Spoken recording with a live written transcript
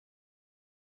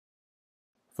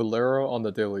Valero on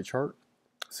the daily chart,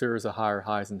 series of higher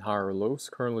highs and higher lows,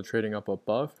 currently trading up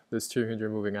above this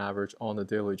 200 moving average on the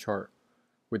daily chart.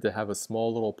 We did have a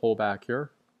small little pullback here.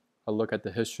 A look at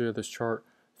the history of this chart,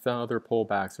 found other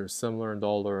pullbacks are similar in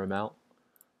dollar amount.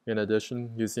 In addition,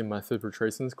 using my Fib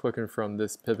retracements, clicking from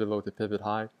this pivot low to pivot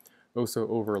high also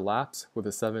overlaps with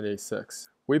the 786.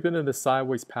 We've been in the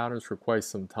sideways patterns for quite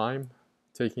some time.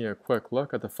 Taking a quick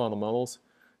look at the fundamentals,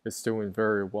 it's doing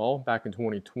very well. Back in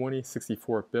 2020,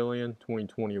 64 billion,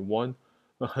 2021,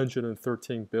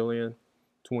 113 billion,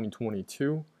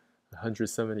 2022,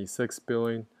 176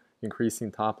 billion,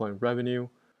 increasing top line revenue.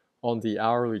 On the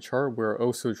hourly chart, we're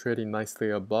also trading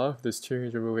nicely above this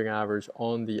 200 moving average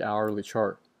on the hourly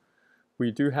chart.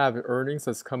 We do have earnings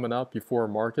that's coming up before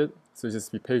market, so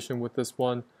just be patient with this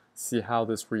one, see how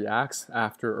this reacts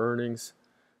after earnings.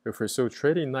 If we're still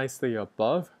trading nicely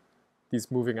above these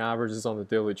moving averages on the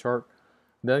daily chart,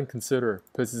 then consider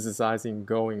positioning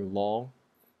going long,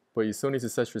 but you still need to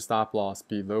set your stop loss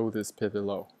below this pivot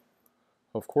low.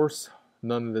 Of course,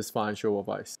 none of this financial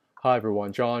advice. Hi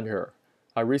everyone, John here.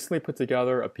 I recently put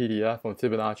together a PDF on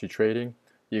Fibonacci trading.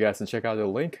 You guys can check out the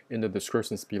link in the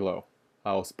descriptions below.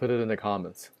 I'll also put it in the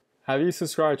comments. Have you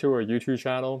subscribed to our YouTube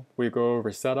channel? We go over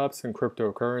setups in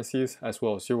cryptocurrencies as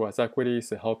well as US equities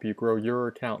to help you grow your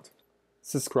account.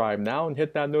 Subscribe now and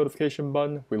hit that notification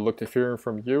button. We look to hearing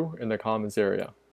from you in the comments area.